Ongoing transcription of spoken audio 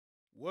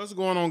What's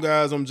going on,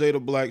 guys? I'm Jay the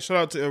Black. Shout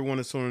out to everyone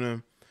that's tuning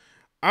in.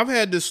 I've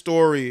had this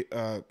story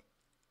on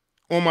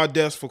my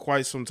desk for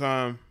quite some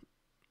time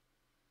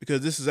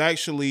because this is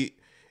actually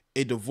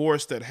a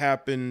divorce that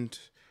happened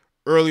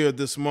earlier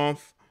this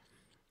month,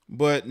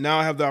 but now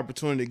I have the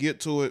opportunity to get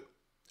to it,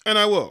 and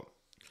I will.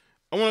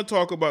 I want to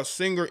talk about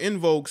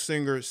Vogue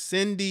singer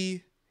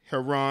Cindy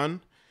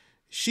Herron.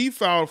 She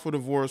filed for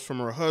divorce from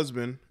her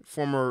husband,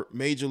 former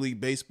Major League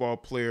Baseball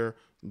player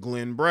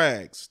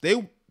Braggs.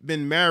 They've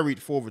been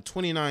married for over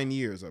 29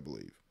 years, I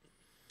believe.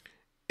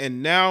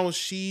 And now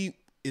she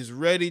is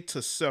ready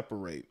to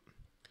separate.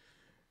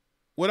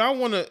 What I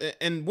want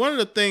to, and one of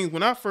the things,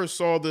 when I first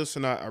saw this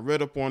and I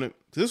read up on it,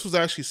 this was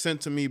actually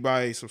sent to me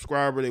by a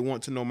subscriber. They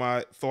want to know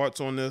my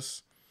thoughts on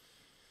this.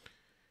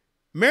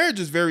 Marriage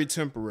is very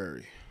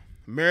temporary.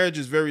 Marriage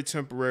is very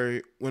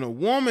temporary. When a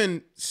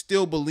woman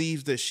still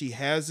believes that she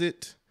has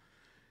it,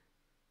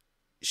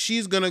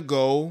 she's going to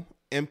go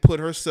and put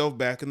herself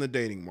back in the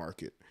dating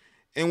market.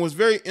 And what's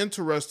very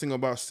interesting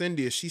about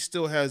Cindy is she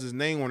still has his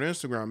name on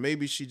Instagram.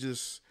 Maybe she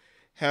just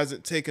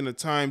hasn't taken the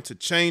time to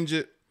change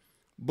it.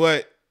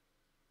 But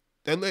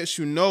that lets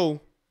you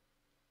know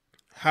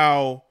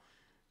how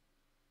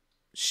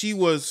she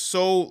was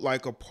so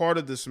like a part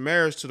of this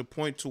marriage to the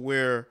point to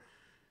where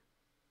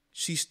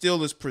she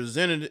still is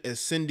presented as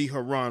Cindy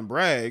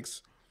herron-braggs,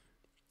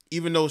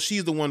 even though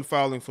she's the one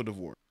filing for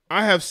divorce.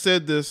 I have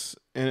said this,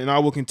 and I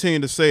will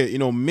continue to say it. You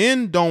know,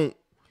 men don't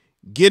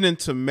get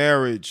into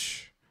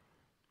marriage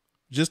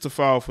just to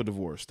file for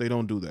divorce. They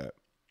don't do that.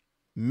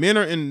 Men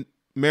are in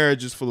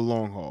marriages for the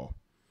long haul.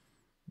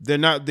 They're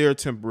not there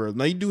temporarily.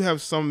 Now, you do have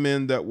some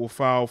men that will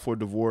file for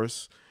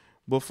divorce,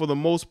 but for the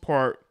most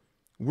part,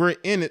 we're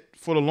in it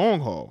for the long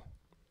haul.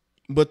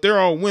 But there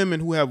are women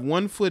who have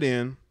one foot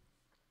in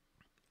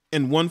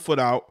and one foot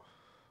out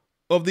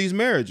of these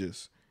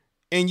marriages.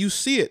 And you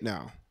see it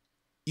now.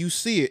 You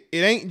see it. It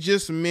ain't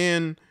just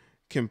men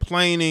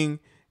complaining.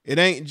 It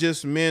ain't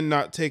just men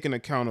not taking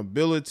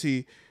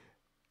accountability.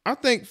 I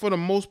think for the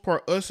most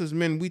part, us as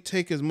men, we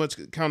take as much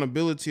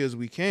accountability as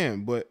we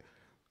can, but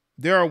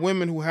there are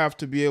women who have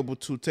to be able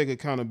to take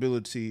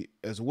accountability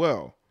as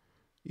well,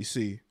 you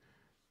see,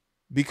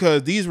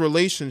 because these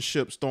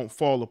relationships don't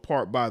fall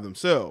apart by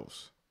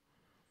themselves.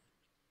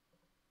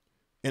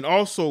 And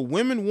also,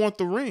 women want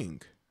the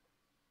ring.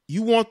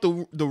 You want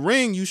the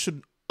ring, you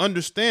should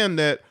understand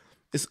that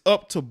it's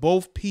up to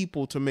both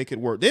people to make it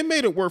work. They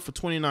made it work for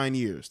 29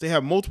 years. They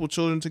have multiple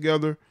children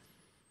together,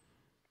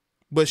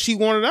 but she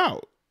wanted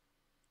out.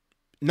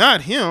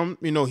 Not him.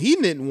 You know, he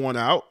didn't want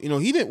out. You know,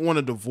 he didn't want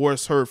to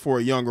divorce her for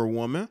a younger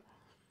woman.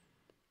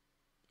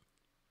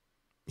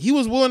 He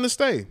was willing to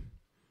stay.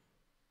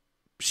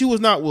 She was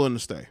not willing to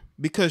stay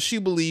because she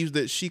believes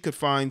that she could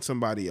find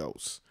somebody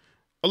else.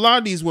 A lot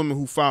of these women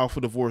who file for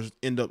divorce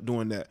end up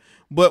doing that.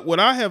 But what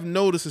I have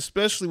noticed,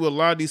 especially with a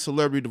lot of these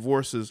celebrity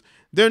divorces,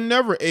 they're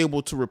never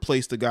able to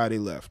replace the guy they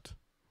left.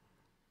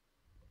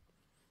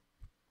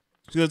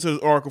 So go to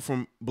this article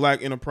from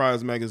Black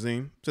Enterprise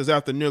magazine. It says,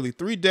 after nearly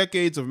 3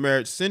 decades of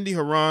marriage, Cindy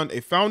Herron,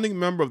 a founding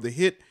member of the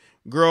hit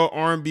girl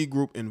R&B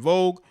group In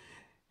Vogue,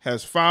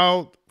 has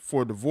filed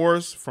for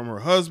divorce from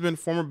her husband,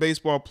 former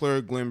baseball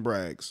player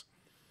Braggs.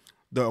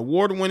 The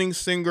award-winning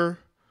singer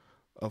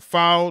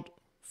filed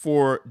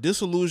for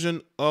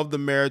dissolution of the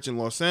marriage in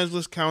Los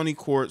Angeles County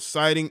Court,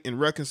 citing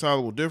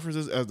irreconcilable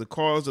differences as the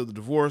cause of the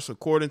divorce,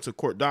 according to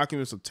court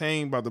documents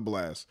obtained by the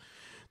Blast.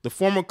 The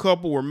former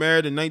couple were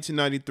married in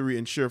 1993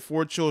 and share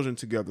 4 children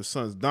together,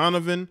 sons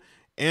Donovan,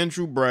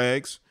 Andrew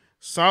Braggs,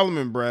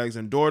 Solomon Braggs,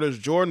 and daughters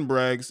Jordan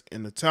Braggs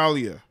and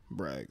Natalia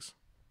Braggs.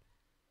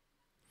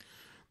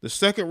 The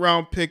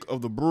second-round pick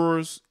of the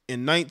Brewers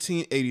in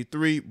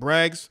 1983,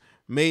 Braggs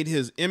made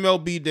his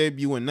MLB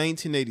debut in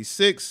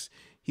 1986.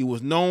 He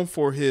was known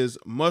for his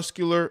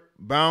muscular,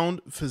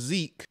 bound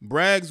physique.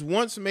 Braggs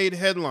once made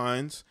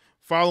headlines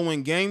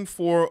following Game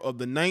 4 of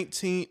the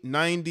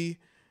 1990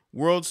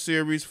 World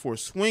Series for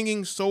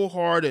swinging so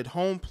hard at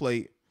home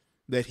plate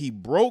that he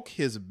broke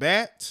his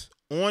bat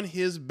on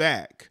his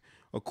back,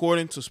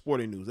 according to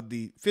Sporting News.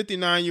 The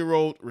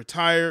 59-year-old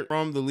retired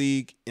from the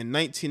league in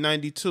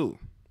 1992.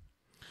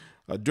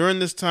 During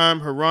this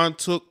time, Herron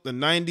took the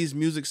 90s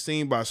music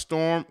scene by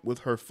storm with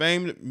her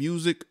famed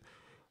music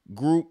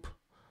group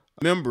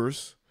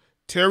members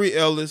Terry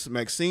Ellis,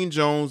 Maxine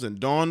Jones, and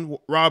Dawn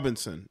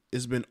Robinson.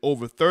 It's been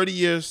over 30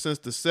 years since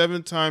the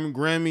 7-time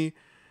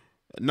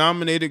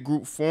Grammy-nominated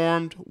group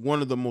formed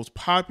one of the most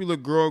popular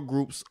girl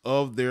groups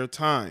of their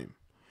time.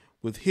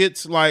 With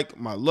hits like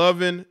My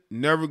Lovin',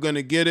 Never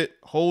Gonna Get It,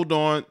 Hold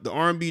On, the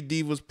R&B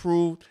divas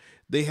proved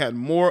they had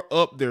more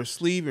up their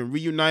sleeve and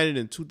reunited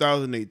in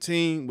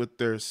 2018 with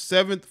their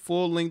 7th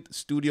full-length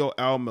studio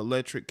album,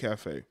 Electric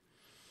Cafe.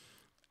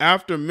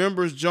 After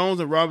members Jones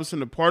and Robinson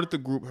departed the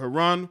group,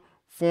 Herron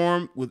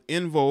performed with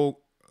In Vogue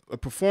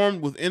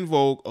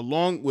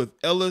along with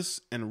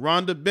Ellis and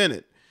Rhonda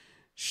Bennett.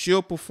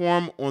 She'll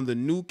perform on the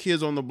New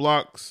Kids on the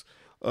Block's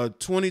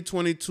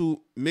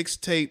 2022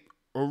 mixtape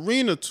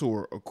arena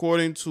tour,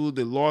 according to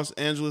the Los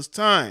Angeles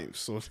Times.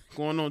 So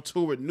going on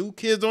tour with New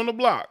Kids on the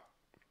Block.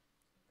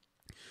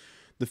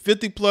 The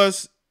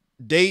 50+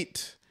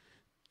 date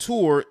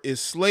tour is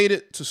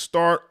slated to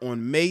start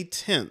on May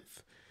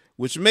 10th,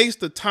 which makes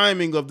the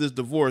timing of this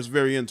divorce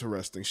very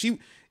interesting. She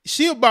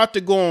about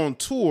to go on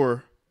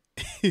tour.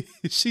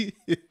 She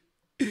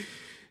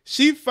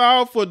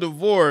filed for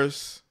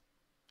divorce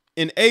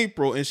in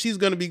April, and she's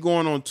going to be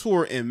going on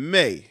tour in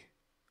May.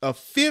 A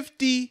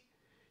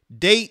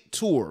 50-date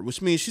tour,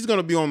 which means she's going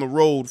to be on the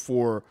road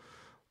for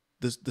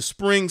the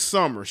spring,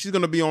 summer. She's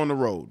going to be on the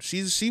road.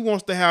 She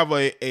wants to have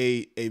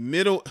a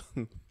middle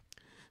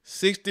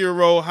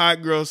 60-year-old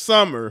hot girl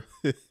summer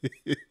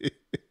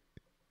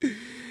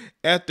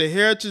at the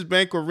Heritage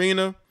Bank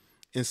Arena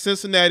in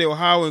Cincinnati,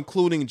 Ohio,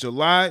 including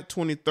July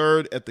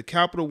 23rd at the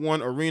Capital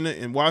One Arena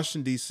in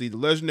Washington, D.C. The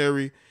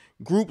legendary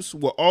groups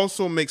will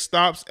also make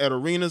stops at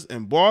arenas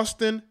in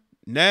Boston,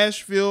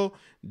 Nashville,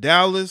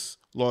 Dallas,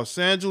 Los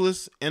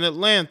Angeles, and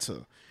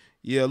Atlanta.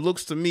 Yeah, it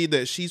looks to me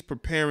that she's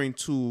preparing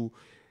to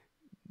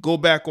go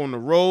back on the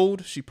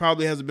road. She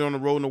probably hasn't been on the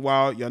road in a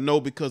while. Y'all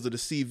know, because of the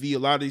CV, a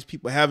lot of these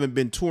people haven't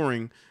been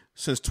touring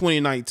since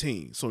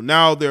 2019. So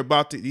now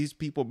these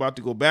people about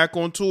to go back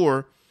on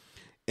tour,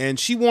 and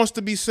she wants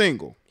to be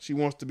single. She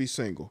wants to be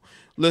single.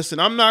 Listen,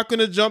 I'm not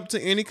going to jump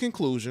to any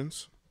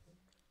conclusions,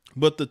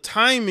 but the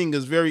timing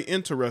is very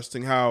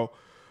interesting, how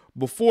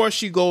before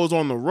she goes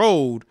on the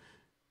road,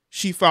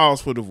 she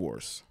files for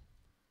divorce.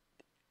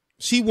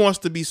 She wants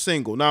to be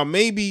single. Now,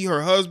 maybe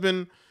her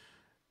husband,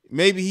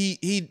 maybe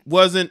he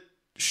wasn't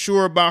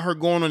sure about her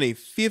going on a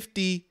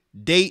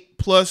 50-date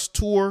plus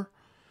tour.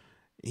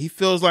 He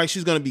feels like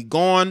she's going to be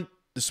gone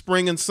the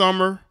spring and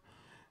summer.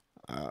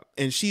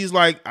 And she's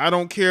like, I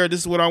don't care.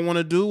 This is what I want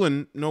to do.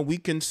 And we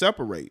can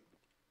separate.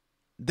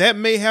 That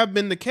may have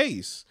been the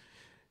case.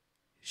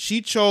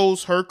 She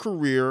chose her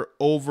career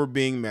over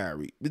being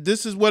married.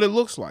 This is what it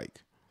looks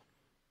like.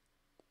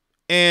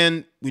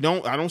 And I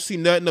don't see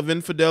nothing of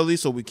infidelity,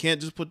 so we can't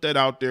just put that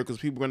out there, because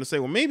people are going to say,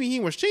 well, maybe he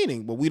was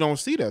cheating, but we don't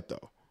see that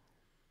though.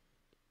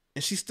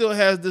 And she still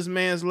has this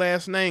man's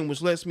last name,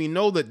 which lets me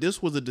know that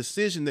this was a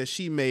decision that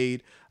she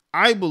made,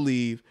 I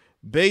believe,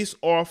 based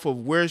off of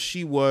where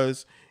she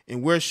was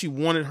and where she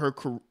wanted her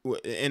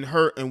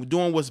and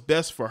doing what's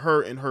best for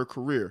her in her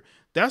career.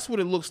 That's what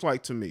it looks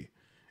like to me.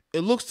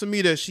 It looks to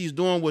me that she's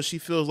doing what she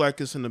feels like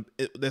that's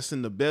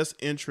in the best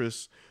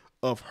interest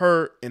of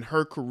her and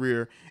her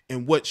career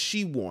and what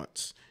she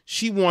wants.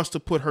 She wants to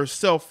put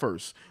herself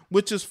first,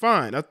 which is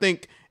fine. I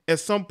think at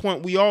some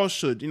point we all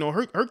should.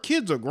 Her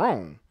kids are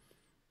grown.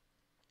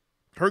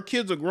 Her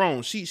kids are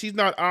grown. She's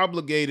not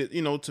obligated,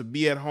 to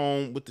be at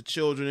home with the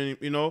children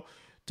and,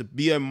 to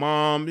be a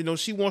mom.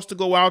 She wants to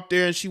go out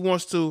there and she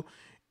wants to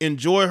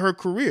enjoy her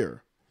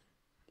career,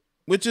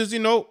 which is,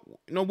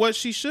 what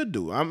she should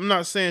do. I'm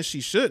not saying she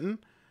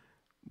shouldn't,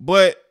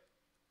 but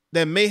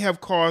that may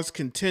have caused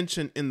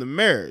contention in the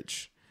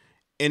marriage.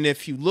 And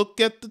if you look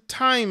at the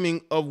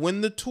timing of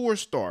when the tour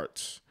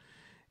starts,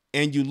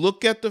 and you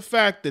look at the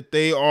fact that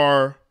they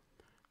are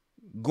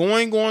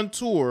going on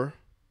tour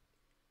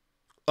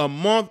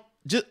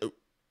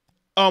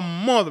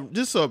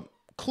just a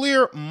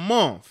clear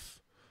month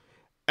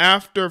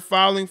after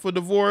filing for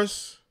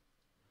divorce,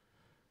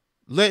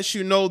 lets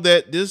you know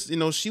that this,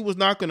 she was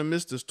not going to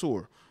miss this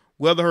tour,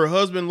 whether her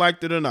husband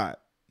liked it or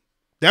not.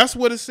 That's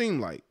what it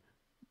seemed like.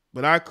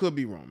 But I could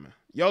be wrong, man.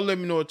 Y'all let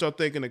me know what y'all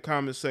think in the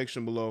comment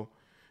section below.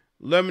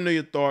 Let me know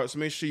your thoughts.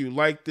 Make sure you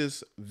like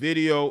this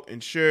video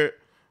and share it.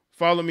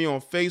 Follow me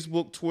on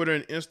Facebook, Twitter,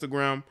 and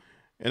Instagram.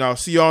 And I'll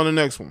see y'all in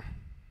the next one.